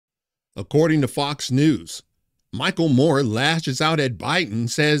According to Fox News, Michael Moore lashes out at Biden,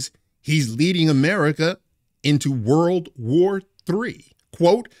 says he's leading America into World War III.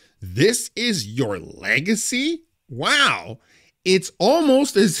 Quote, "This is your legacy?" Wow. It's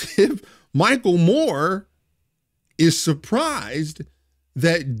almost as if Michael Moore is surprised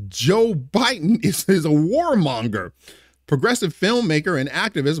that Joe Biden is a warmonger. Progressive filmmaker and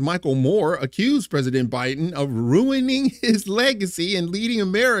activist Michael Moore accused President Biden of ruining his legacy and leading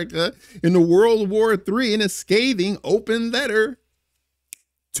America into World War III in a scathing open letter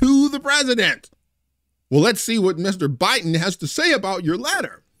to the president. Well, let's see what Mr. Biden has to say about your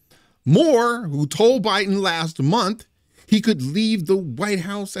letter. Moore, who told Biden last month he could leave the White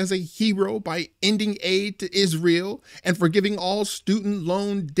House as a hero by ending aid to Israel and forgiving all student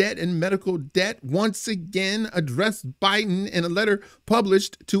loan debt and medical debt, once again addressed Biden in a letter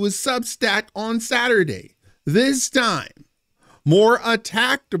published to his Substack on Saturday. This time, Moore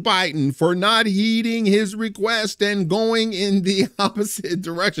attacked Biden for not heeding his request and going in the opposite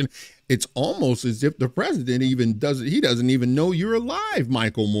direction. It's almost as if the president doesn't even know you're alive,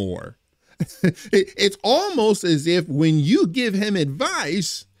 Michael Moore. It's almost as if when you give him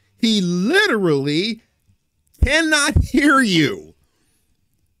advice, he literally cannot hear you.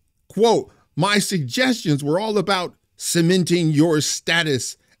 Quote, "My suggestions were all about cementing your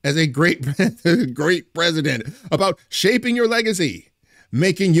status as a great president, about shaping your legacy,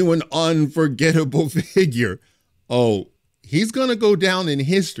 making you an unforgettable figure." Oh, he's going to go down in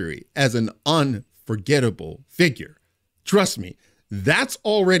history as an unforgettable figure. Trust me, that's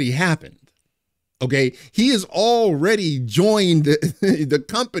already happened. Okay, he has already joined the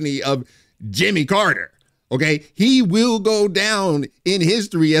company of Jimmy Carter. Okay, he will go down in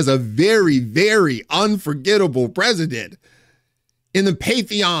history as a very, very unforgettable president in the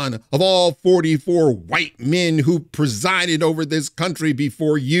pantheon of all 44 white men who presided over this country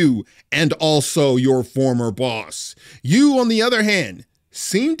before you and also your former boss. You, on the other hand,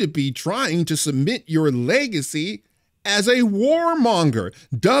 seem to be trying to cement your legacy as a warmonger,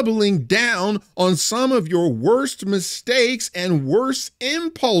 doubling down on some of your worst mistakes and worst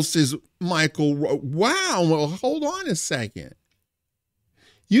impulses, Michael. Wow, well, hold on a second.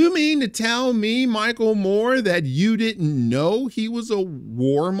 You mean to tell me, Michael Moore, that you didn't know he was a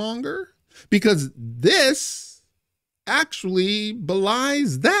warmonger? Because this actually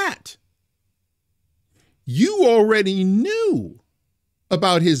belies that. You already knew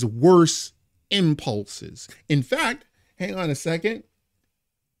about his worst impulses. In fact, hang on a second.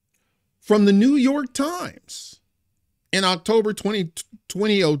 From the New York Times in October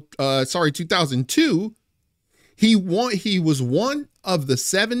 2002, he was one of the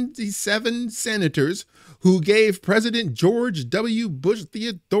 77 senators who gave President George W. Bush the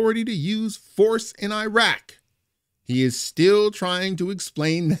authority to use force in Iraq. He is still trying to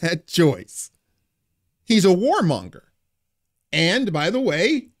explain that choice. He's a warmonger. And by the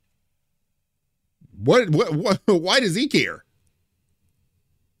way, why does he care?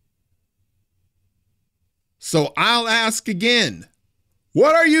 So I'll ask again,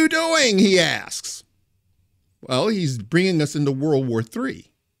 what are you doing? He asks. Well, he's bringing us into World War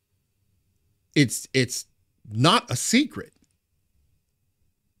III. It's not a secret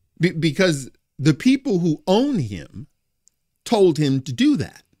because the people who own him told him to do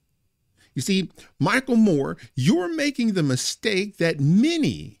that. You see, Michael Moore, you're making the mistake that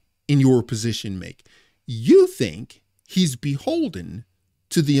many in your position make. You think he's beholden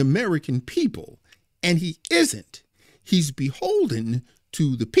to the American people, and he isn't. He's beholden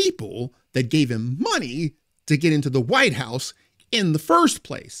to the people that gave him money to get into the White House in the first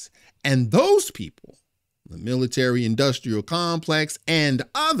place. And those people, the military-industrial complex and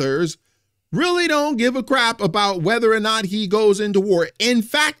others, really don't give a crap about whether or not he goes into war. In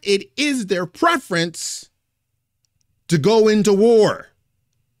fact, it is their preference to go into war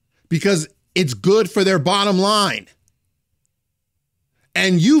because it's good for their bottom line.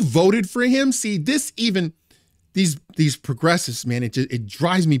 And you voted for him. See, these progressives, man, it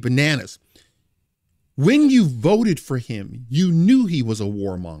drives me bananas. When you voted for him, you knew he was a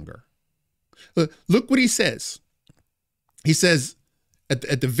warmonger. Look what he says. He says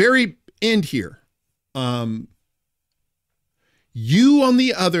at the very end here, you, on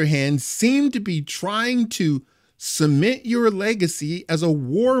the other hand, seem to be trying to cement your legacy as a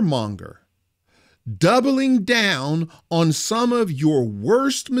warmonger, doubling down on some of your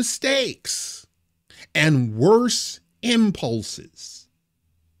worst mistakes and worst impulses.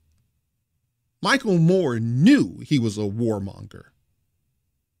 Michael Moore knew he was a warmonger.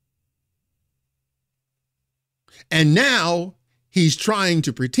 And now he's trying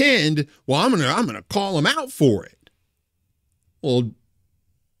to pretend, well, I'm gonna call him out for it. Well,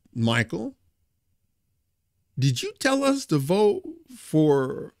 Michael, did you tell us to vote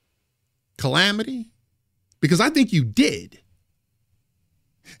for calamity? Because I think you did.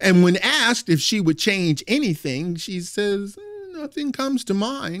 And when asked if she would change anything, she says, nothing comes to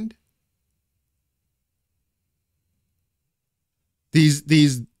mind.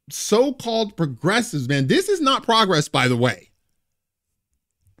 These so-called progressives, man, this is not progress, by the way.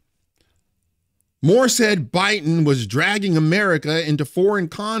 Moore said Biden was dragging America into foreign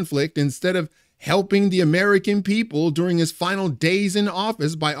conflict instead of helping the American people during his final days in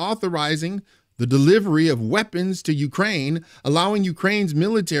office by authorizing the delivery of weapons to Ukraine, allowing Ukraine's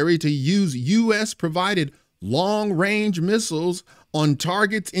military to use U.S.-provided long-range missiles on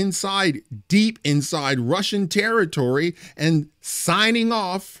targets deep inside Russian territory, and signing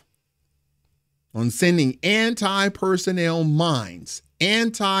off on sending anti-personnel mines.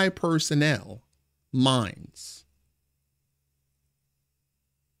 Anti-personnel mines.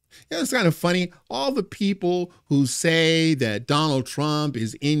 Yeah, it's kind of funny. All the people who say that Donald Trump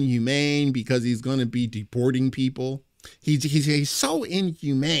is inhumane because he's going to be deporting people. He's so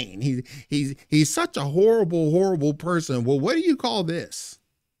inhumane. He's such a horrible, horrible person. Well, what do you call this?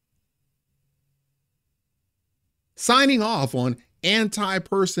 Signing off on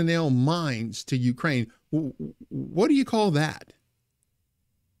anti-personnel mines to Ukraine. What do you call that?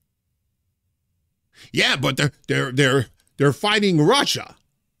 Yeah, but they're fighting Russia.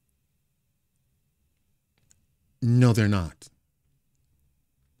 No, they're not.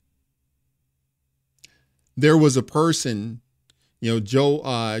 There was a person,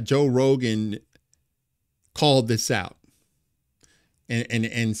 Joe Rogan called this out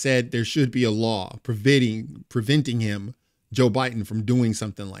and said there should be a law preventing him, Joe Biden, from doing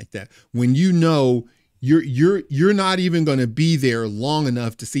something like that. When you know you're not even going to be there long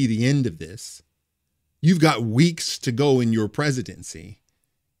enough to see the end of this. You've got weeks to go in your presidency.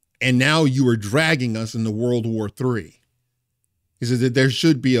 And now you are dragging us into World War III. He said that there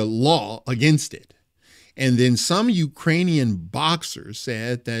should be a law against it. And then some Ukrainian boxers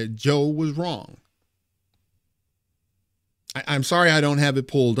said that Joe was wrong. I'm sorry I don't have it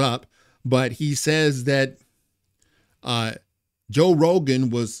pulled up, but he says that Joe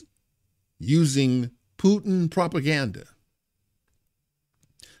Rogan was using Putin propaganda,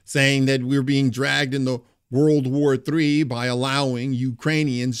 saying that we're being dragged into World War III by allowing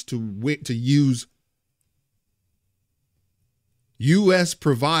Ukrainians to use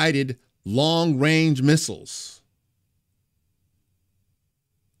U.S.-provided long-range missiles.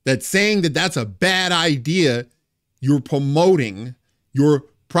 That saying that that's a bad idea, you're promoting, you're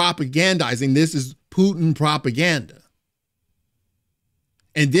propagandizing. This is Putin propaganda.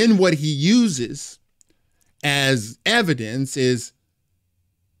 And then what he uses as evidence is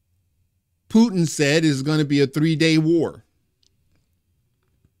Putin said is going to be a 3-day war.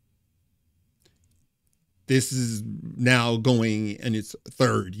 This is now going in its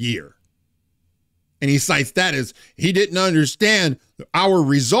 3rd year. And he cites that as he didn't understand our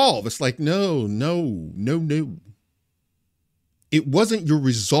resolve. It's like, no. It wasn't your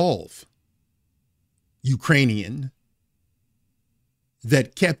resolve, Ukrainian,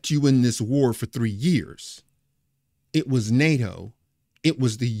 that kept you in this war for 3 years. It was NATO. It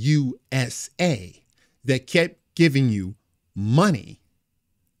was the USA that kept giving you money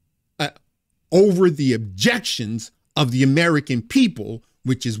over the objections of the American people,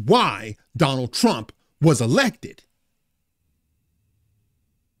 which is why Donald Trump was elected.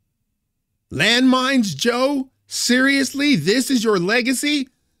 Landmines, Joe? Seriously? This is your legacy?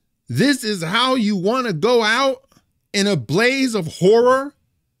 This is how you want to go out in a blaze of horror?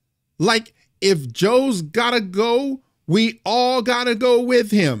 Like, if Joe's gotta go, we all gotta go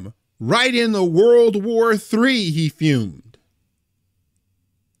with him. Right in the World War III, he fumed.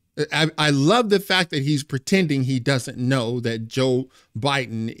 I love the fact that he's pretending he doesn't know that Joe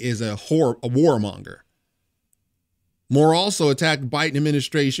Biden is a warmonger. Moore also attacked Biden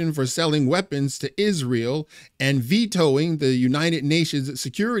administration for selling weapons to Israel and vetoing the United Nations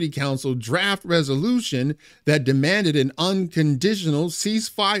Security Council draft resolution that demanded an unconditional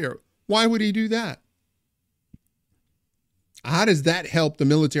ceasefire. Why would he do that? How does that help the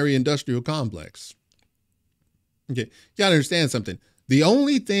military-industrial complex? Okay, you gotta understand something. The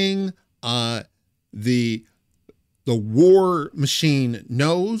only thing the war machine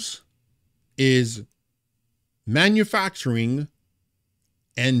knows is manufacturing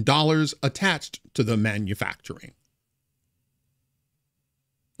and dollars attached to the manufacturing.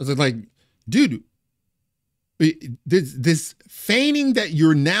 I was like, dude, this feigning that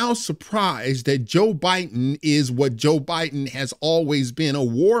you're now surprised that Joe Biden is what Joe Biden has always been, a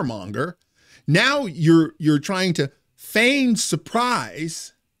warmonger. Now you're trying to feign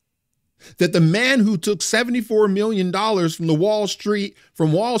surprise That the man who took $74 million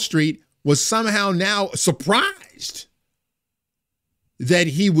from Wall Street was somehow now surprised that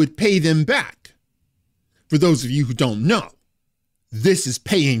he would pay them back. For those of you who don't know, this is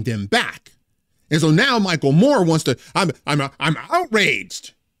paying them back. And so now Michael Moore wants to, I'm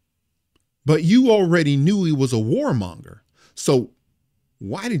outraged. But you already knew he was a warmonger. So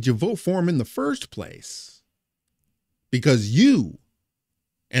why did you vote for him in the first place? Because you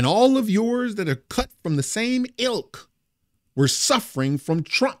and all of yours that are cut from the same ilk were suffering from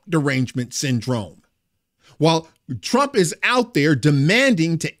Trump derangement syndrome. While Trump is out there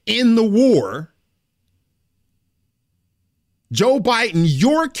demanding to end the war, Joe Biden,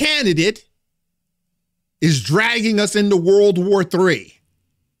 your candidate, is dragging us into World War III.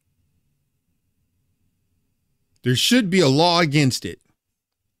 There should be a law against it.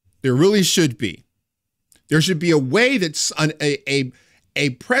 There really should be. There should be a way that a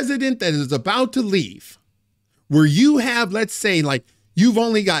president that is about to leave, where you have, let's say, like you've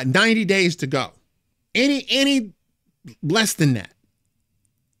only got 90 days to go. Any less than that,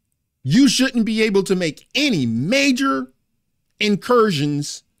 you shouldn't be able to make any major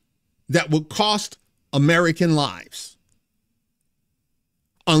incursions that would cost American lives.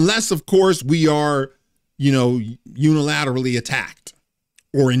 Unless, of course, we are, unilaterally attacked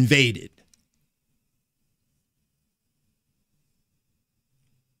or invaded.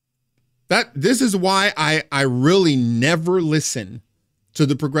 This is why I really never listen to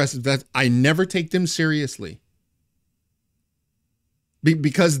the progressives. I never take them seriously.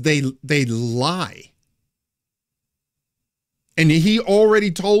 Because they lie. And he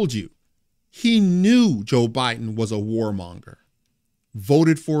already told you. He knew Joe Biden was a warmonger.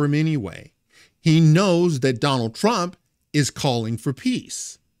 Voted for him anyway. He knows that Donald Trump is calling for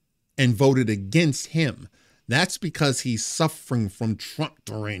peace and voted against him. That's because he's suffering from Trump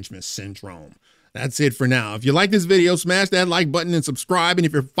derangement syndrome. That's it for now. If you like this video, smash that like button and subscribe. And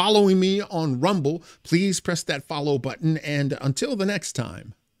if you're following me on Rumble, please press that follow button. And until the next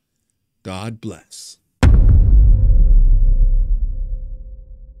time, God bless.